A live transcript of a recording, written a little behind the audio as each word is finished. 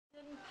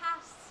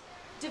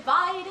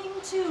Dividing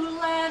two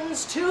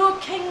lands, two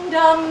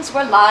kingdoms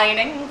were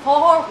lining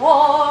for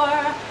war.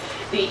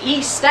 The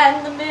east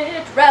and the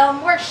mid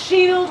realm were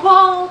shield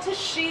wall to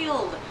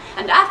shield,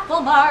 and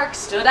Athelmark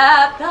stood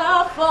at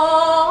the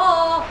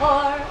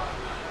fore.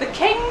 The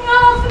king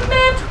of the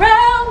mid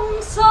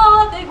realm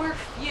saw they were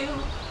few,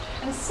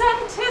 and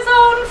sent his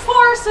own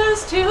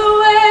forces to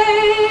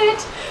aid.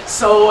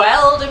 So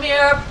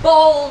Ealdormere,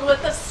 bold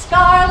with the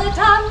scarlet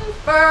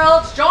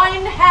unfurled,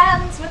 joined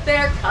hands with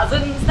their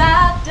cousins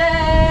that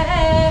day.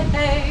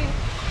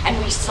 And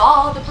we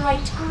saw the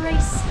bright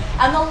grace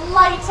and the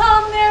light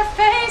on their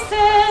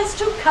faces,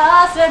 two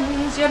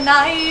cousins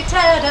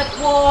united at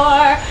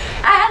war.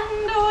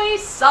 And we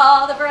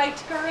saw the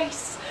bright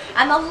grace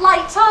and the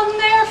light on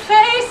their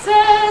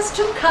faces,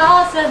 two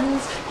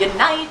cousins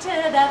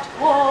united at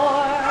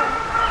war.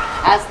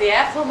 As the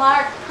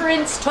Athelmark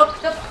prince took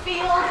the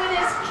field with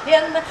his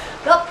kin,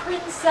 the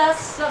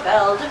princess of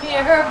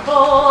Ealdormere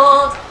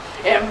bold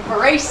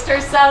embraced her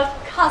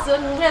south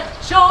cousin with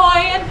joy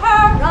in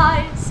her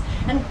eyes,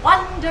 and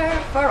wonder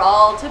for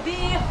all to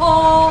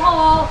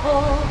behold.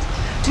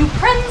 Two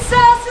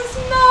princesses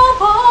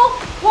noble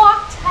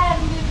walked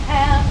hand in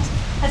hand,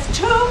 as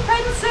two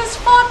princes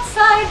fought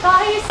side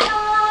by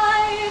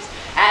side.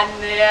 And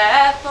the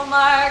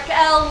Athelmark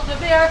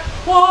Ealdormere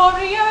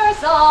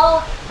warriors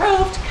all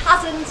proved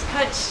cousins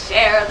could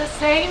share the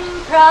same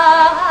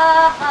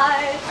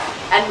pride.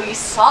 And we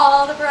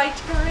saw the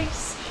bright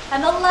grace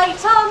and the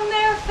light on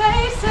their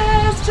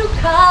faces, two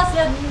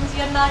cousins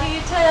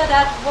united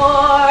at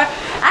war.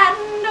 And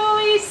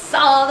we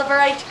saw the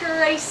bright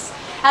grace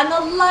and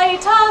the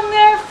light on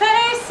their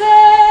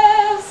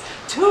faces,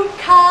 two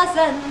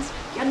cousins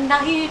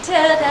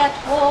united at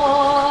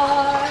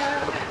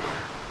war.